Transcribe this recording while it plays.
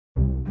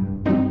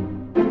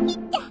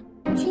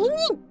제이님,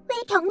 왜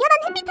격렬한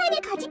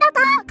해피타임을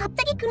가지다가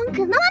갑자기 그런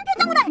금망한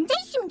표정으로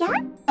앉아있음냐?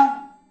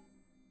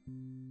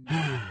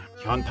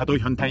 현타도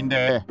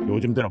현타인데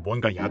요즘 들어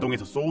뭔가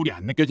야동에서 소울이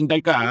안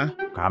느껴진달까?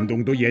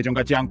 감동도 예전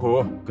같지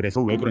않고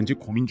그래서 왜 그런지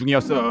고민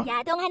중이었어.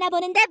 야동 하나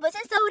보는데 무슨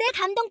소울에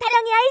감동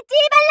타령이야 이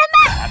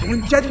찌발년아! 야동을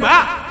무시하지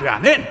마! 그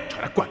안엔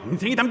철학과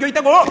인생이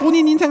담겨있다고!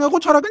 본인 인생하고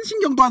철학은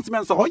신경도 안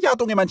쓰면서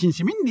야동에만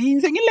진심인 네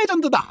인생이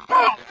레전드다.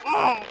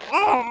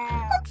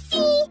 혹시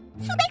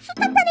수백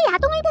수천 편의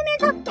야동을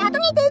보면서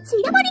야동에 대해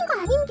질려버린 거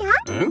아닌가?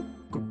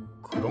 응?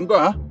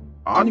 그런가?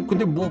 아니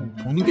근데 뭐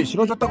보는 게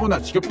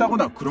싫어졌다거나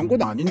지겹다거나 그런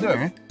건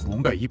아닌데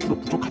뭔가 2%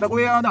 부족하다고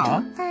해야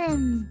하나?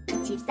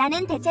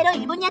 집사는 대체로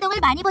일본 야동을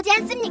많이 보지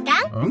않습니까?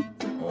 응?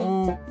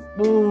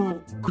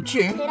 뭐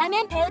그치.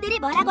 그러면 배우들이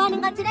뭐라고 하는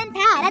건지는 다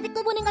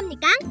알아듣고 보는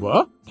겁니까?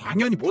 뭐?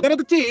 당연히 못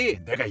알아듣지.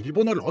 내가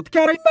일본어를 어떻게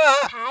알아 임마.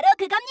 바로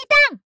그겁니다.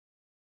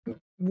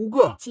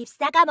 뭐가?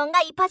 집사가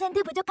뭔가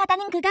 2%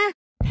 부족하다는 그가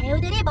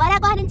배우들이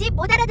뭐라고 하는지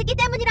못 알아듣기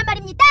때문이란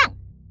말입니다.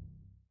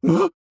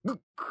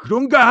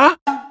 그런가?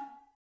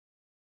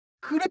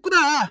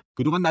 그랬구나.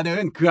 그동안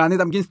나는 그 안에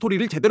담긴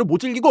스토리를 제대로 못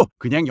즐기고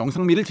그냥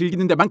영상미를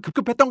즐기는 데만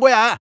급급했던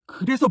거야.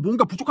 그래서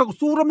뭔가 부족하고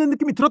소울 없는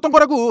느낌이 들었던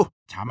거라고.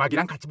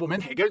 자막이랑 같이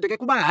보면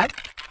해결되겠구만.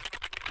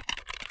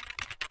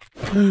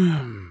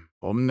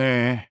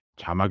 없네.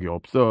 자막이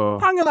없어.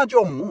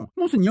 당연하죠.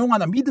 무슨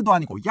영화나 미드도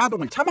아니고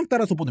야동을 자막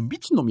따라서 보는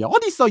미친놈이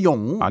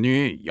어딨어요.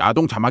 아니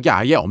야동 자막이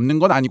아예 없는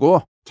건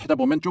아니고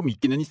찾아보면 좀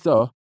있기는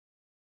있어.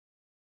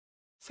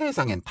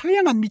 세상엔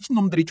다양한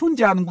미친놈들이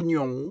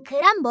존재하는군요.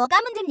 그럼 뭐가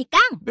문제입니까?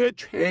 내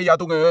최애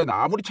야동은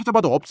아무리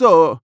찾아봐도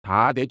없어.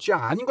 다 내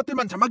취향 아닌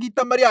것들만 자막이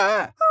있단 말이야.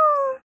 아니면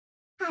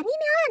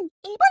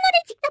일본어를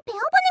직접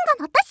배워보는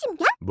건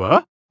어떠신가?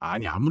 뭐?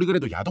 아니 아무리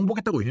그래도 야동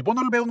보겠다고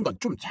일본어를 배우는 건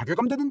좀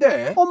자괴감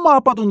드는데. 엄마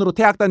아빠 돈으로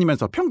대학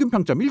다니면서 평균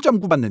평점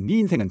 1.9 받는 네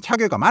인생은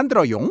자괴감 안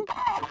들어용?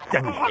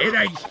 적당히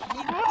해라 이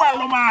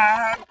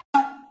씨발놈아.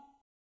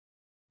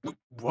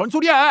 뭔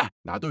소리야?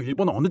 나도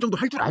일본어 어느 정도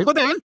할 줄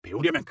알거든.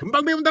 배우려면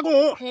금방 배운다고.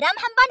 그럼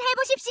한번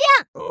해보십시오.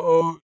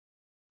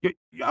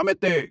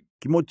 야메떼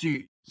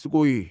기모찌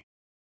스고이.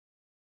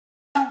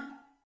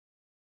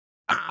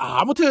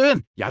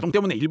 아무튼 야동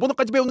때문에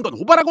일본어까지 배우는 건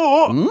오바라고.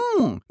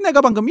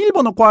 내가 방금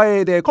일본어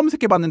과외에 대해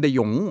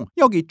검색해봤는데용.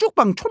 여기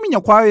쭉방 초미녀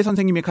과외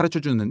선생님이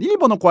가르쳐주는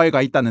일본어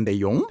과외가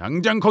있다는데용.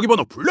 당장 거기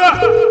번호 불러.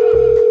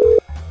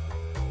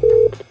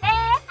 네,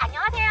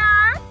 안녕하세요.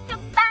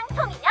 쭉방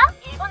초미녀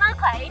일본어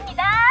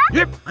과외입니다.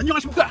 예,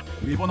 안녕하십니까.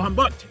 일본어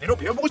한번 제대로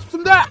배워보고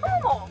싶습니다.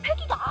 어머,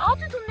 패기가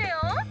아주 좋네요.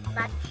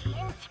 마침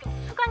지금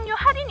수강료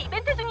할인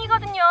이벤트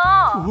중이거든요.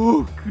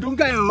 오,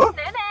 그런가요?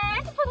 네네,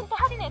 10%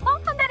 할인해서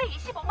한 달에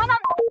 25만 원.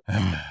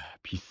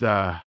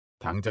 비싸.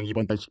 당장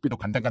이번 달 식비도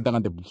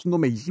간당간당한데 무슨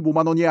놈의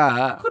 25만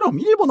원이야. 그럼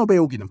일본어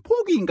배우기는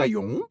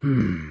포기인가요?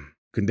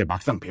 근데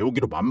막상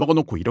배우기로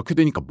맘먹어놓고 이렇게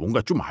되니까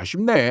뭔가 좀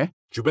아쉽네.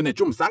 주변에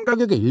좀 싼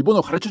가격에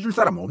일본어 가르쳐줄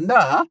사람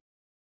없나?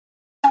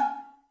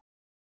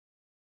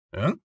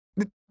 응?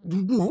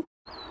 누구?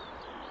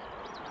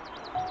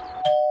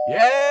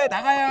 예,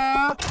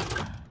 나가요.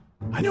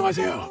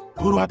 안녕하세요.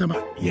 도로하다마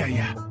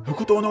이야이야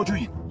후쿠도노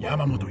주인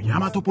야마모토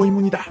야마토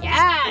보이문이다.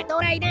 야,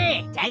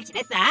 또라이들 잘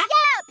지냈어? 야,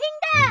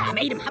 빙다!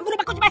 남의 이름 함부로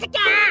바꾸지 마,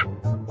 새끼야!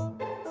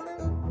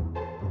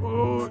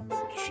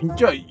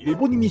 진짜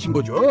일본인이신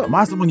거죠?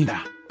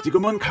 맞습니다.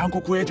 지금은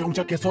한국에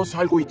정착해서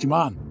살고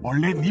있지만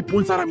원래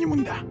일본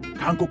사람이문이다.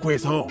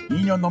 한국에서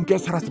 2년 넘게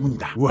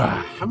살았습니다.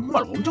 우와,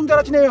 한국말 엄청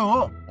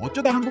잘하시네요.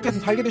 어쩌다 한국에서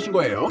살게 되신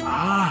거예요?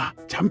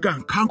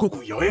 잠깐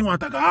한국 여행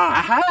왔다가.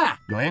 아하,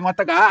 여행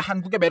왔다가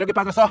한국의 매력에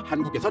빠져서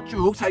한국에서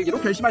쭉 살기로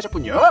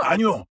결심하셨군요.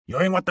 아니요,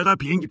 여행 왔다가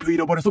비행기표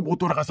잃어버려서 못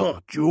돌아가서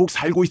쭉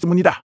살고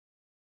있습니다.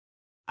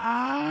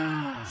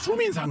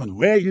 수민상은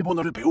왜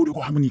일본어를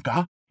배우려고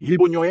합니까?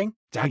 일본 여행,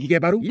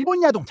 자기계발 후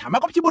일본 야동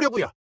자막 없이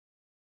보려고요.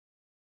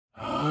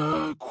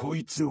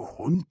 고이츠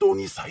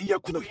혼돈이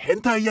사이야쿠노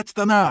헨타이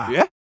야츠다나.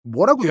 예?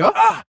 뭐라고요?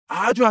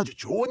 아주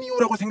좋은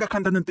이유라고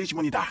생각한다는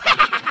뜻이문이다.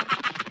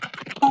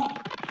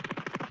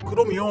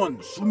 그러면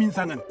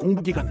수민상은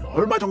공부 기간을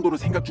얼마 정도로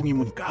생각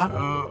중이문이까?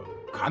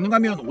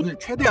 가능하면 오늘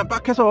최대한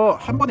빡해서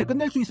한 번에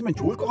끝낼 수 있으면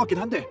좋을 것 같긴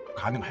한데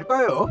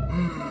가능할까요?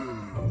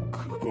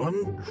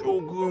 그건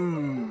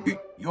조금...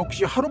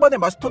 역시 하루 만에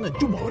마스터는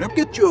좀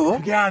어렵겠죠?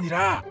 그게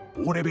아니라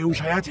오래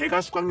배우셔야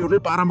제가 수강료를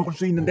빨아먹을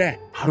수 있는데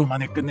하루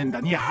만에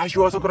끝낸다니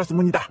아쉬워서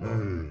그렇습니다.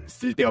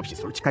 쓸데없이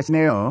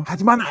솔직하시네요.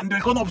 하지만 안 될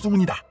건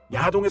없습니다.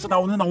 야동에서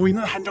나오는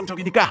어휘는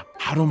한정적이니까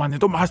하루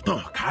만에도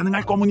마스터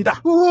가능할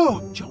거문이다.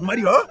 오,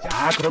 정말요?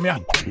 자,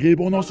 그러면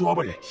일본어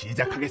수업을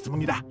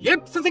시작하겠습니다. 예,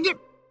 선생님!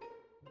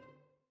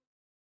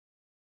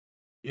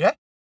 예?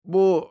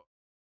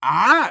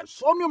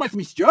 수업료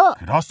말씀이시죠?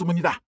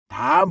 그렇습니다.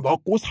 다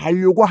먹고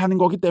살려고 하는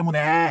거기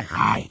때문에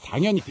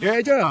당연히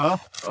드려야죠.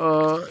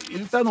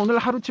 일단 오늘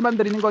하루치만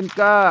드리는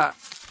거니까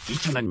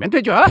 2,000원이면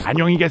되죠?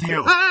 안녕히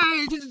계세요.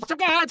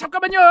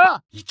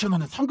 잠깐만요.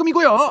 2,000원은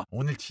성금이고요.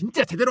 오늘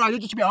진짜 제대로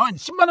알려주시면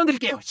 10만원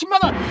드릴게요.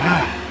 10만원.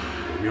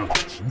 그러면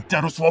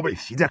진짜로 수업을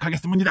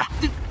시작하겠습니다.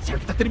 잘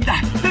부탁드립니다.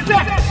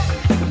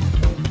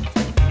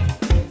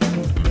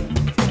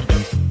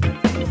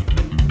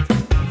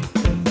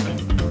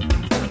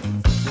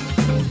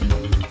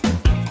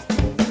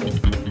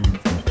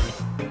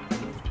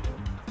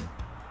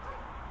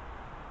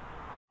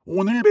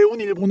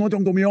 일본어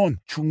정도면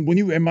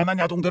충분히 웬만한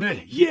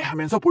야동들을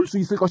이해하면서 볼 수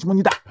있을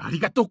것입니다.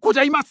 아리가또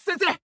고자이마스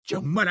센세!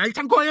 정말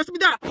알찬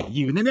거였습니다.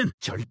 이 은혜는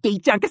절대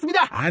잊지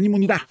않겠습니다.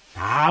 아니문이다.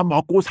 다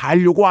먹고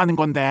살려고 하는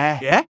건데.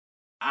 예?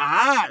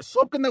 아,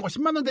 수업 끝나고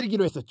 10만 원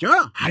드리기로 했었죠?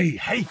 하이,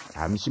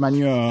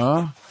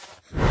 잠시만요.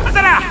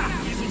 받아라!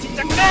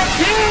 짐승친구들!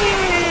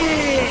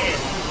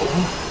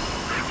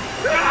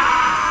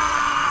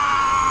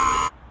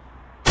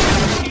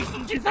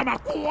 짐승친삼아,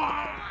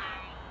 우와!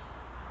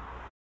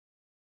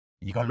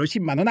 이걸로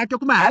 10만 원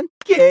아꼈구만.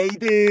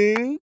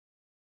 게이드.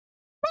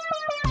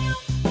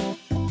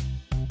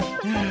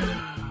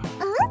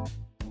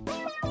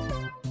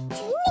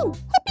 주인님,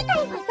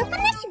 해피타임 벌써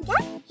끝났습니다.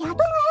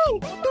 야동은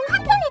보통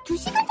한 편에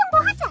 2시간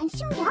정도 하지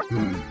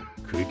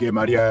않습니다. 그게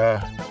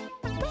말이야.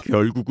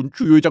 결국은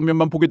주요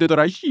장면만 보게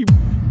되더라, 씨.